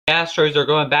Astros are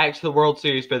going back to the World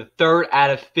Series for the third out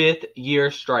of fifth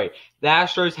year straight. The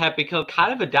Astros have become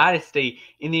kind of a dynasty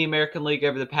in the American League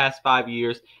over the past 5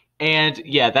 years. And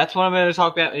yeah, that's what I'm going to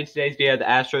talk about in today's video, the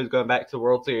Astros going back to the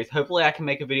World Series. Hopefully I can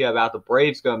make a video about the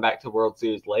Braves going back to the World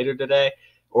Series later today,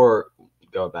 or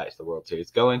going back to the World Series,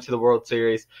 going to the World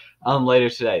Series later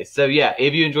today. So yeah,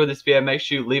 if you enjoyed this video, make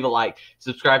sure you leave a like,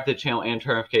 subscribe to the channel, and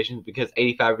turn notifications, because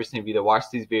 85% of you that watch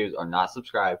these videos are not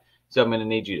subscribed. So I'm going to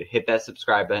need you to hit that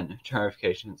subscribe button, turn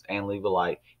notifications, and leave a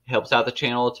like. It helps out the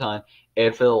channel a ton.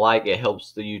 And for the like, it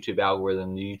helps the YouTube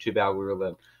algorithm. The YouTube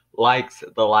algorithm likes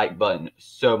the like button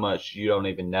so much you don't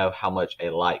even know how much a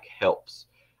like helps.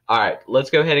 Alright, let's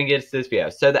go ahead and get to this video.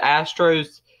 So the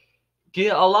Astros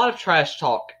get a lot of trash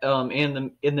talk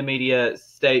in the media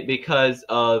state because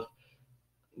of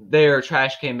their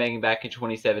trash can banging back in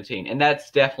 2017. And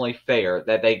that's definitely fair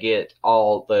that they get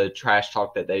all the trash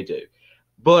talk that they do.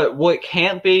 But what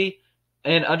can't be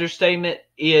an understatement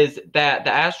is that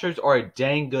the Astros are a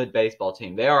dang good baseball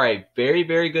team. They are a very,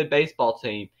 very good baseball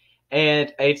team,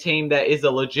 and a team that is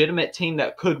a legitimate team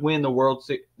that could win the World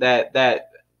Series.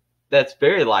 That's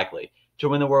very likely to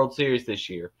win the World Series this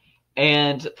year.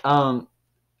 And a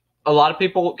lot of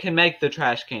people can make the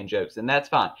trash can jokes, and that's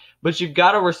fine. But you've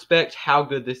got to respect how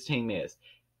good this team is.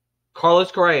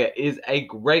 Carlos Correa is a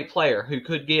great player who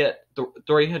could get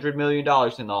 $300 million in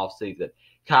the offseason.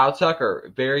 Kyle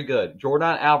Tucker, very good.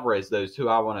 Jordan Alvarez, those two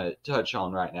I want to touch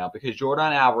on right now, because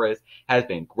Jordan Alvarez has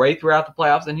been great throughout the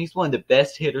playoffs, and he's one of the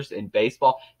best hitters in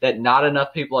baseball that not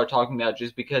enough people are talking about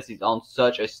just because he's on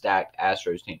such a stacked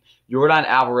Astros team. Jordan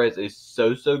Alvarez is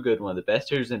so good, one of the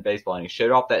best hitters in baseball, and he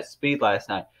showed off that speed last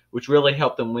night, which really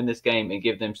helped them win this game and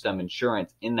give them some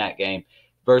insurance in that game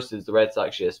versus the Red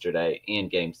Sox yesterday in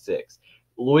Game 6.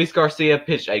 Luis Garcia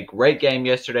pitched a great game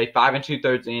yesterday, 5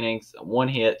 2/3 innings, 1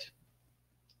 hit.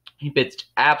 He pitched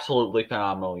absolutely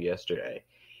phenomenal yesterday.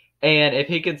 And if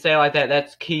he can say like that,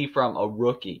 that's key from a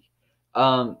rookie.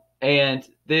 And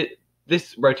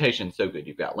this rotation's so good.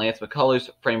 You've got Lance McCullers,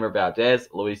 Framer Valdez,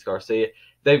 Luis Garcia.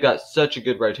 They've got such a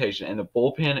good rotation. And the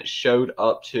bullpen showed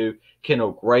up to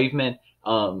Kendall Graveman,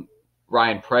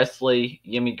 Ryan Presley,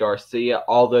 Yimi Garcia,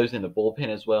 all those in the bullpen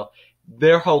as well.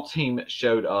 Their whole team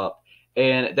showed up.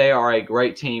 And they are a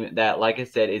great team that, like I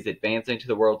said, is advancing to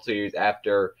the World Series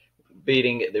after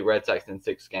beating the Red Sox in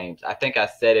 6 games. I think I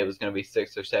said it was going to be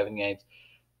 6 or 7 games.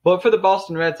 But for the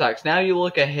Boston Red Sox, now you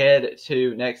look ahead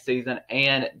to next season,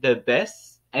 and the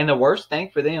best and the worst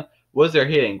thing for them was their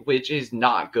hitting, which is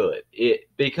not good.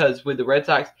 Because with the Red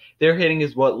Sox, their hitting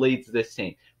is what leads this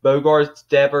team. Bogarts,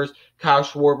 Devers, Kyle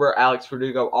Schwarber, Alex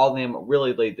Verdugo, all of them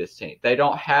really lead this team. They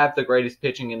don't have the greatest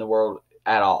pitching in the world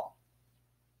at all.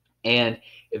 And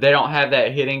if they don't have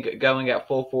that hitting going at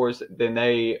full force, then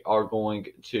they are going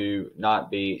to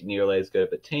not be nearly as good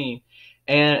of a team.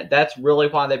 And that's really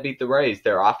why they beat the Rays.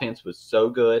 Their offense was so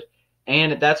good.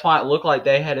 And that's why it looked like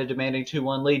they had a demanding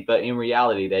 2-1 lead. But in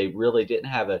reality, they really didn't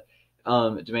have a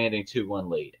demanding 2-1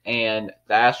 lead. And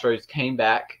the Astros came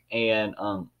back and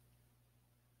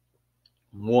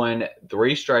won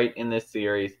 3 straight in this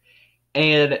series.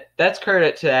 And that's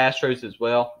credit to the Astros as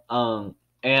well.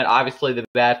 And obviously the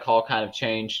bad call kind of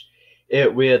changed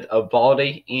it with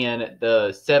Eovaldi in the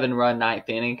 7-run 9th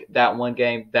inning. That one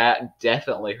game, that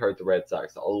definitely hurt the Red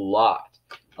Sox a lot.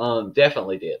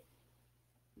 Definitely did.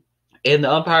 And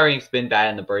the umpiring's been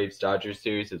bad in the Braves-Dodgers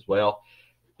series as well.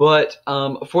 But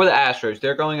for the Astros,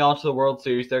 they're going on to the World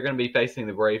Series. They're going to be facing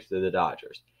the Braves or the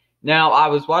Dodgers. Now, I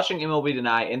was watching MLB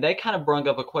tonight, and they kind of brung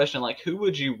up a question like, who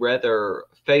would you rather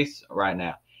face right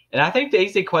now? And I think the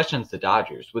easy question is the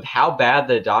Dodgers. With how bad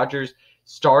the Dodgers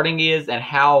starting is and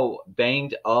how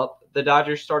banged up the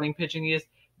Dodgers starting pitching is,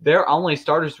 their only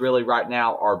starters really right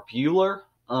now are Buehler,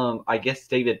 I guess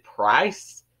David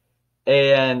Price,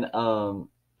 and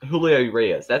Julio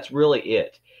Urias. That's really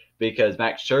it. Because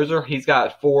Max Scherzer, he's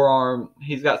got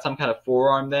some kind of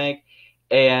forearm thing,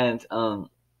 and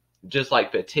just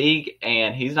like fatigue,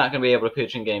 and he's not going to be able to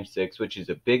pitch in Game 6, which is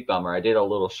a big bummer. I did a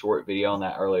little short video on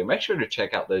that earlier. Make sure to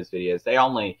check out those videos.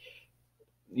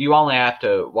 You only have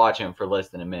to watch them for less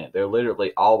than a minute. They're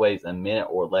literally always a minute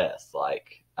or less.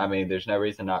 There's no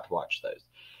reason not to watch those.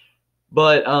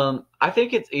 But I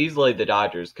think it's easily the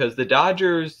Dodgers, because the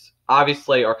Dodgers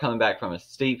obviously are coming back from a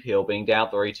steep hill, being down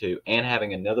 3-2, and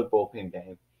having another bullpen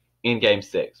game in Game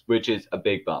 6, which is a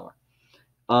big bummer.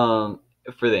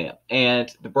 For them.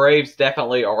 And the Braves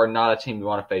definitely are not a team you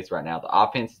want to face right now. The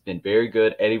offense has been very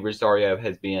good. Eddie Rosario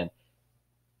has been,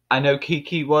 I know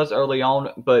Kiki was early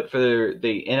on, but for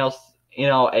the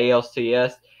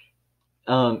NLCS,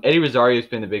 Eddie Rosario has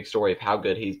been the big story of how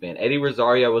good he's been. Eddie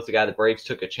Rosario was the guy the Braves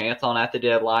took a chance on at the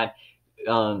deadline.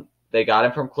 They got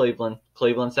him from Cleveland.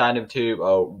 Cleveland signed him to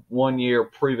a 1-year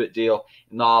prove-it deal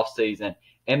in the offseason.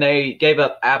 And they gave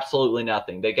up absolutely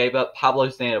nothing. They gave up Pablo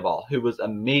Sandoval, who was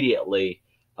immediately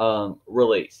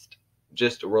released.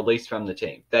 Just released from the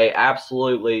team.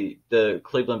 The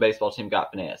Cleveland baseball team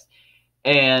got finessed.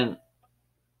 And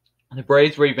the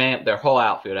Braves revamped their whole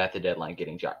outfield at the deadline,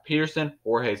 getting Jack Peterson,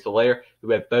 Jorge Soler,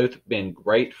 who have both been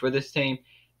great for this team.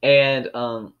 And,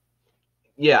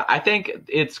 yeah, I think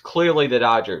it's clearly the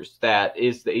Dodgers that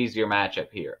is the easier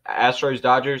matchup here.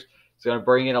 Astros-Dodgers is going to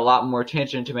bring in a lot more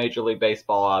attention to Major League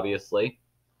Baseball, obviously.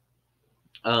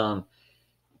 But,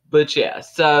 yeah,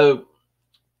 so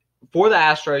for the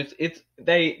Astros,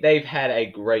 they've had a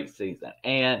great season.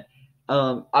 And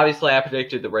obviously, I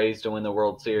predicted the Rays to win the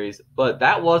World Series, but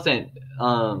that wasn't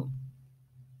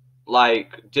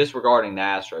disregarding the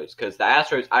Astros, because the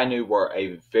Astros I knew were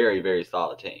a very, very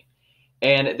solid team.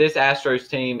 And this Astros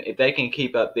team, if they can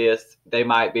keep up this, they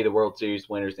might be the World Series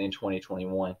winners in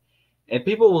 2021. And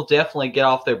people will definitely get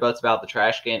off their butts about the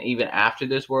trash can even after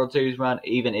this World Series run,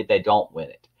 even if they don't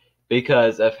win it,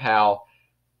 because of how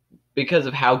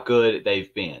good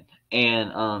they've been.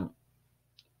 And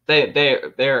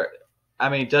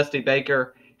Dusty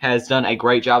Baker has done a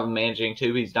great job of managing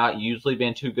too. He's not usually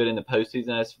been too good in the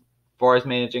postseason as far as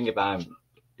managing, if I'm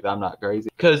not crazy.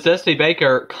 Because Dusty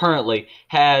Baker currently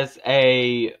has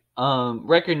a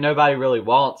record nobody really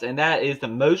wants, and that is the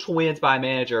most wins by a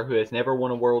manager who has never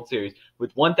won a World Series,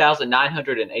 with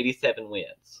 1,987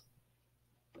 wins,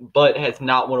 but has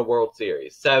not won a World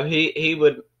Series. So he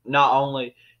would not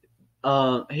only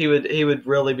he would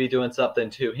really be doing something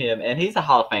to him, and he's a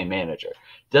Hall of Fame manager.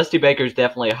 Dusty Baker's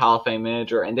definitely a Hall of Fame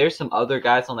manager, and there's some other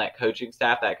guys on that coaching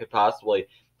staff that could possibly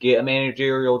get a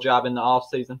managerial job in the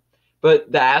offseason.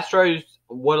 But the Astros,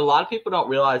 what a lot of people don't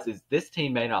realize is this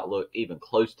team may not look even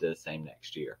close to the same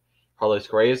next year. Carlos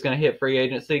Correa is going to hit free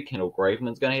agency. Kendall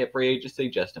Graveman's going to hit free agency.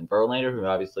 Justin Verlander, who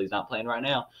obviously is not playing right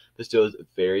now, but still is a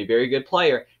very, very good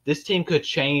player. This team could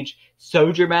change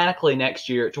so dramatically next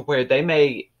year to where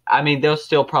they'll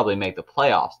still probably make the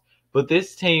playoffs. But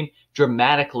this team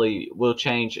dramatically will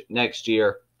change next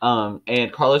year.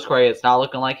 And Carlos Correa, it's not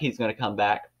looking like he's going to come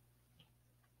back.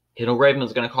 Kendall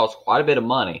Graveman's going to cost quite a bit of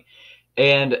money.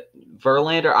 And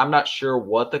Verlander, I'm not sure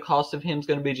what the cost of him is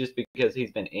going to be, just because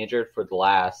he's been injured for the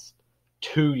last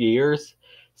 2 years.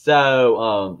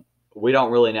 So we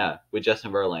don't really know with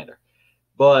Justin Verlander.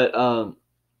 But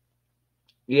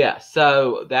yeah,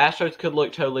 so the Astros could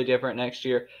look totally different next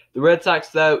year. The Red Sox,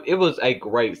 though, it was a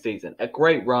great season, a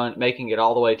great run, making it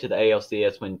all the way to the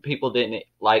ALCS when people didn't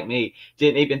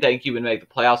even think you would make the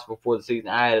playoffs before the season.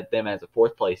 I had them as a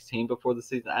fourth-place team before the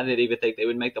season. I didn't even think they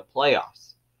would make the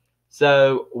playoffs.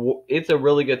 So it's a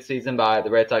really good season by the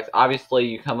Red Sox. Obviously,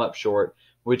 you come up short,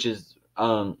 which you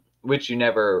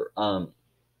never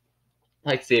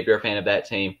like to see if you're a fan of that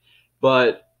team.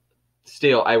 But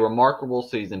still, a remarkable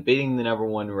season, beating the number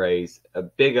one Rays, a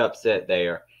big upset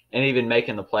there, and even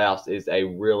making the playoffs is a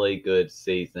really good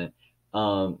season.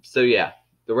 So yeah,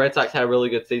 the Red Sox had a really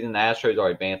good season. The Astros are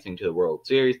advancing to the World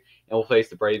Series, and will face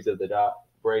the Braves of the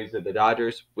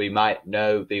Dodgers. We might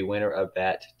know the winner of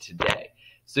that today.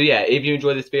 So yeah, if you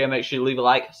enjoyed this video, make sure you leave a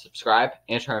like, subscribe,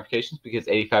 and turn notifications, because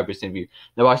 85% of you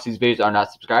that watch these videos are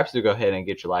not subscribed. So go ahead and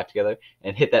get your life together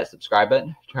and hit that subscribe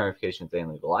button, turn notifications, and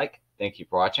leave a like. Thank you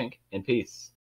for watching, and peace.